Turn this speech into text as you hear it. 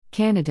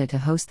Canada to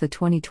host the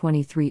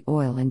 2023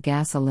 Oil and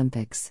Gas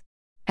Olympics.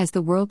 As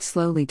the world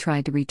slowly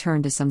tried to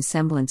return to some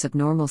semblance of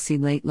normalcy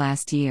late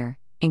last year,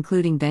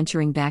 including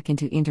venturing back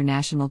into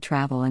international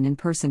travel and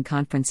in-person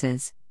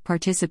conferences,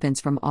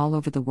 participants from all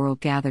over the world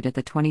gathered at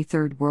the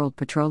 23rd World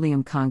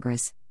Petroleum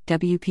Congress,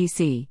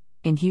 WPC,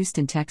 in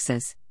Houston,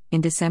 Texas,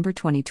 in December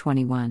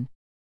 2021.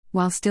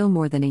 While still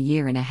more than a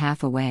year and a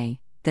half away,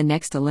 the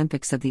next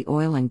Olympics of the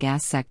oil and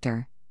gas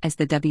sector, as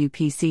the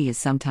WPC is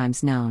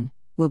sometimes known,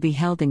 will be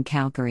held in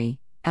Calgary,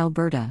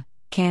 Alberta,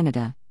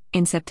 Canada,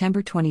 in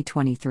September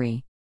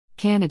 2023.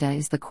 Canada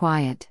is the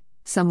quiet,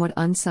 somewhat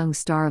unsung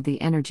star of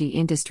the energy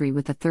industry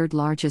with the third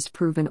largest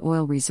proven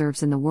oil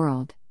reserves in the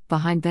world,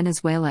 behind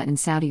Venezuela and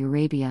Saudi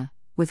Arabia,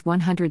 with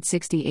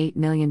 168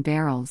 million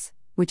barrels,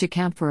 which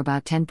account for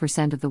about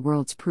 10% of the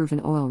world's proven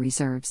oil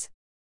reserves.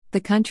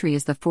 The country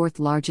is the fourth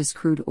largest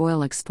crude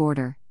oil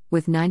exporter,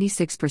 with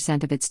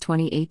 96% of its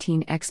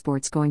 2018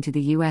 exports going to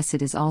the U.S.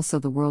 It is also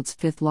the world's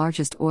fifth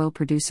largest oil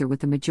producer, with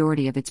the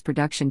majority of its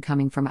production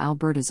coming from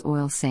Alberta's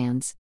oil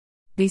sands.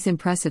 These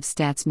impressive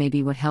stats may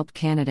be what helped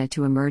Canada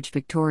to emerge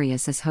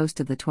victorious as host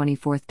of the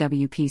 24th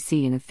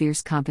WPC in a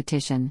fierce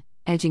competition,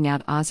 edging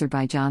out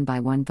Azerbaijan by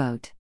one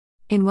vote.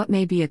 In what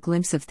may be a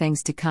glimpse of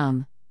things to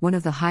come, one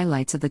of the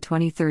highlights of the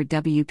 23rd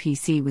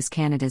WPC was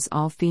Canada's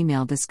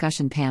all-female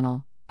discussion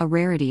panel, a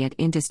rarity at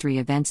industry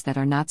events that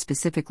are not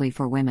specifically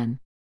for women.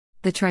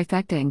 The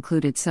trifecta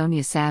included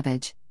Sonia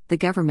Savage, the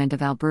Government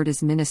of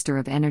Alberta's Minister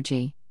of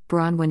Energy,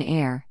 Bronwyn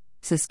Eyre,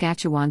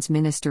 Saskatchewan's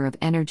Minister of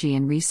Energy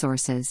and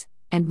Resources,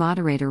 and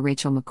moderator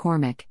Rachel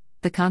McCormick,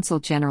 the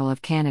Consul General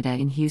of Canada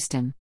in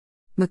Houston.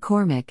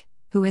 McCormick,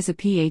 who has a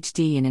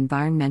PhD in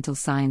environmental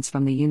science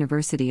from the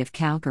University of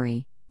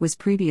Calgary, was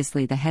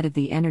previously the head of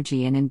the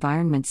Energy and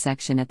Environment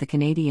section at the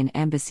Canadian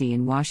Embassy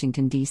in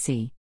Washington,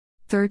 D.C.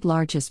 Third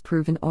largest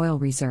proven oil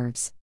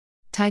reserves.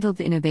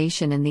 Titled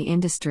Innovation in the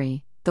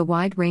Industry, the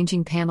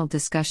wide-ranging panel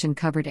discussion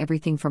covered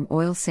everything from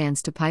oil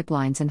sands to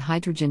pipelines and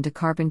hydrogen to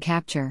carbon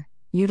capture,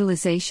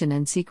 utilization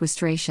and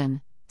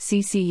sequestration,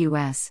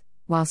 CCUS,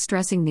 while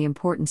stressing the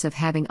importance of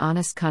having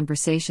honest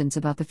conversations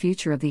about the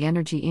future of the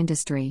energy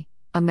industry,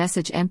 a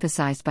message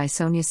emphasized by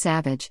Sonia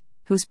Savage,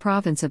 whose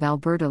province of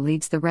Alberta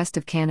leads the rest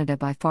of Canada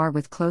by far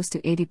with close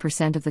to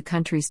 80% of the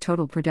country's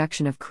total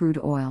production of crude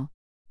oil.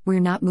 "We're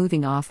not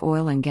moving off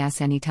oil and gas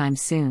anytime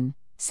soon,"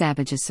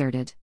 Savage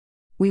asserted.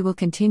 "We will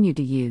continue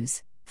to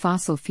use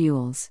fossil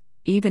fuels,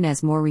 even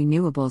as more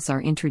renewables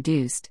are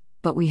introduced,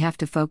 but we have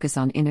to focus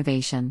on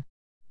innovation."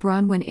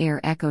 Bronwyn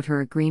Eyre echoed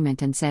her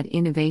agreement and said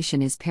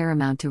innovation is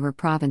paramount to her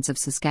province of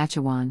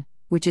Saskatchewan,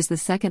 which is the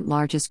second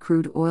largest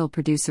crude oil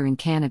producer in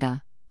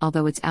Canada,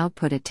 although its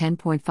output at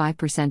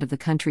 10.5% of the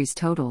country's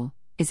total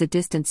is a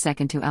distant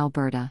second to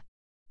Alberta.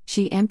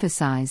 She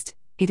emphasized,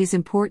 "It is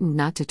important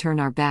not to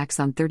turn our backs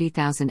on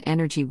 30,000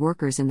 energy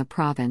workers in the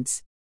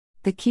province.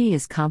 The key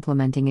is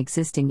complementing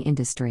existing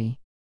industry.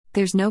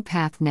 There's no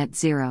path net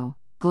zero,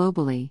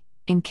 globally,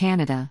 in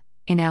Canada,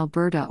 in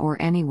Alberta or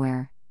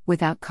anywhere,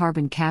 without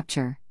carbon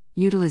capture,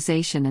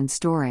 utilization and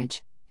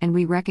storage, and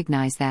we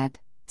recognize that,"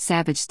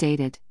 Savage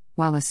stated,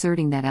 while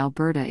asserting that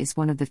Alberta is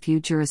one of the few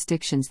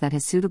jurisdictions that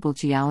has suitable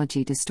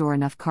geology to store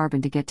enough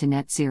carbon to get to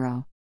net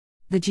zero.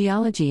 The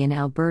geology in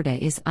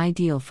Alberta is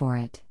ideal for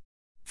it.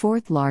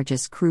 Fourth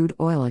largest crude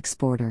oil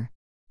exporter.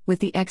 With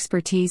the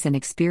expertise and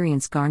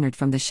experience garnered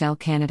from the Shell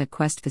Canada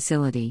Quest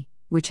facility,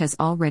 which has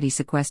already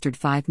sequestered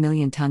 5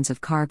 million tons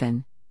of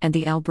carbon, and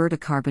the Alberta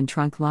Carbon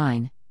Trunk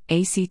Line,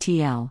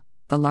 ACTL,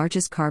 the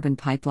largest carbon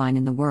pipeline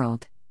in the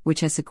world, which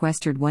has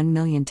sequestered 1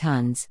 million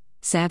tons,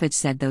 Savage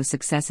said those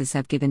successes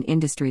have given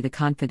industry the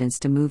confidence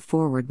to move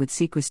forward with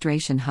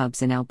sequestration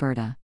hubs in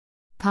Alberta.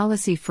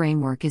 "Policy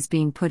framework is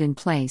being put in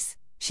place,"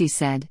 she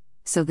said,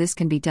 "so this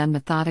can be done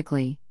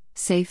methodically,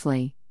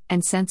 safely,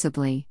 and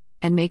sensibly,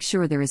 and make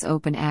sure there is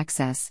open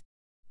access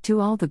to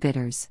all the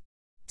bidders."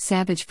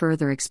 Savage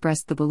further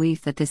expressed the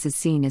belief that this is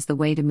seen as the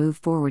way to move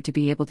forward to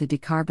be able to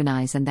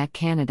decarbonize and that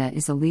Canada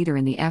is a leader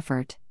in the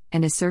effort,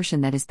 an assertion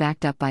that is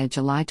backed up by a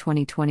July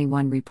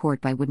 2021 report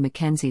by Wood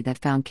Mackenzie that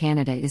found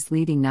Canada is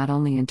leading not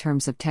only in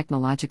terms of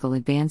technological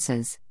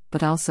advances,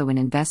 but also in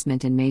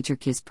investment in major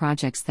KIS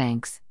projects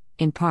thanks,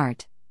 in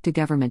part, to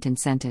government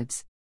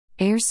incentives.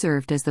 Eyre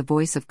served as the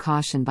voice of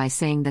caution by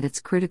saying that it's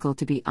critical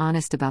to be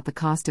honest about the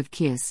cost of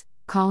KIS,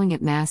 calling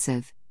it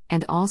massive,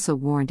 and also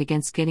warned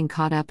against getting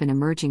caught up in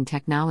emerging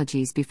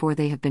technologies before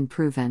they have been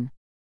proven.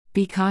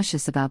 "Be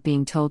cautious about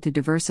being told to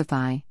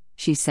diversify,"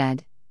 she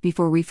said,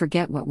 "before we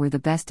forget what we're the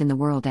best in the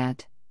world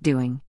at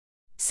doing."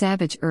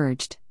 Savage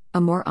urged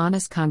a more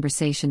honest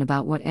conversation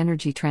about what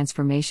energy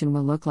transformation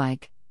will look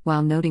like,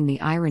 while noting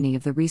the irony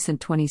of the recent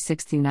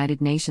 26th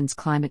United Nations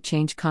Climate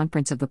Change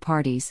Conference of the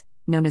Parties,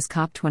 known as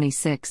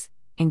COP26,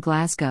 in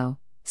Glasgow,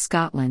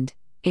 Scotland,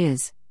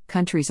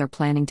 countries are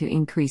planning to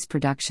increase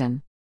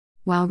production.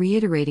 While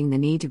reiterating the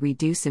need to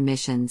reduce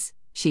emissions,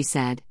 she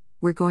said,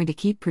 "We're going to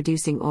keep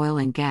producing oil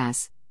and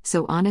gas,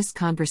 so honest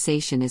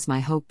conversation is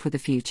my hope for the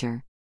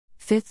future."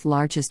 Fifth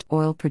largest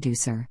oil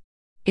producer.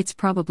 "It's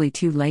probably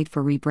too late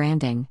for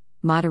rebranding,"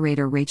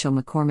 moderator Rachel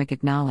McCormick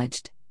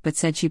acknowledged, but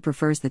said she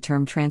prefers the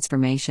term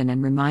transformation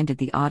and reminded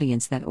the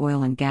audience that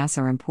oil and gas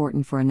are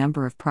important for a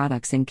number of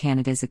products in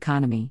Canada's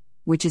economy,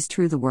 which is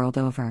true the world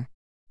over.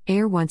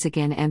 Eyre once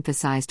again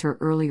emphasized her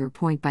earlier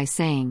point by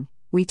saying,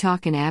 "We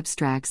talk in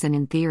abstracts and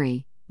in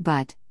theory,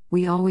 but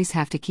we always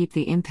have to keep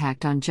the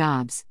impact on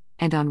jobs,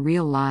 and on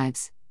real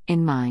lives,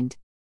 in mind."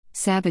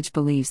 Savage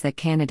believes that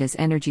Canada's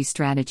energy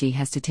strategy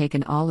has to take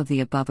an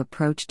all-of-the-above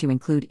approach to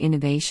include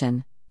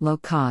innovation, low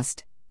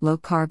cost, low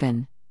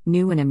carbon,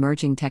 new and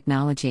emerging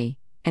technology,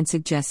 and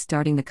suggests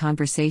starting the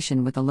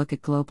conversation with a look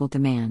at global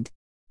demand.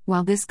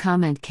 While this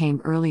comment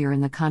came earlier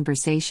in the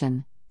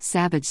conversation,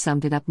 Savage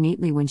summed it up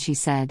neatly when she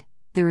said,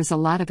 "There is a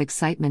lot of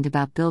excitement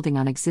about building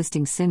on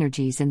existing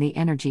synergies in the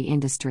energy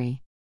industry.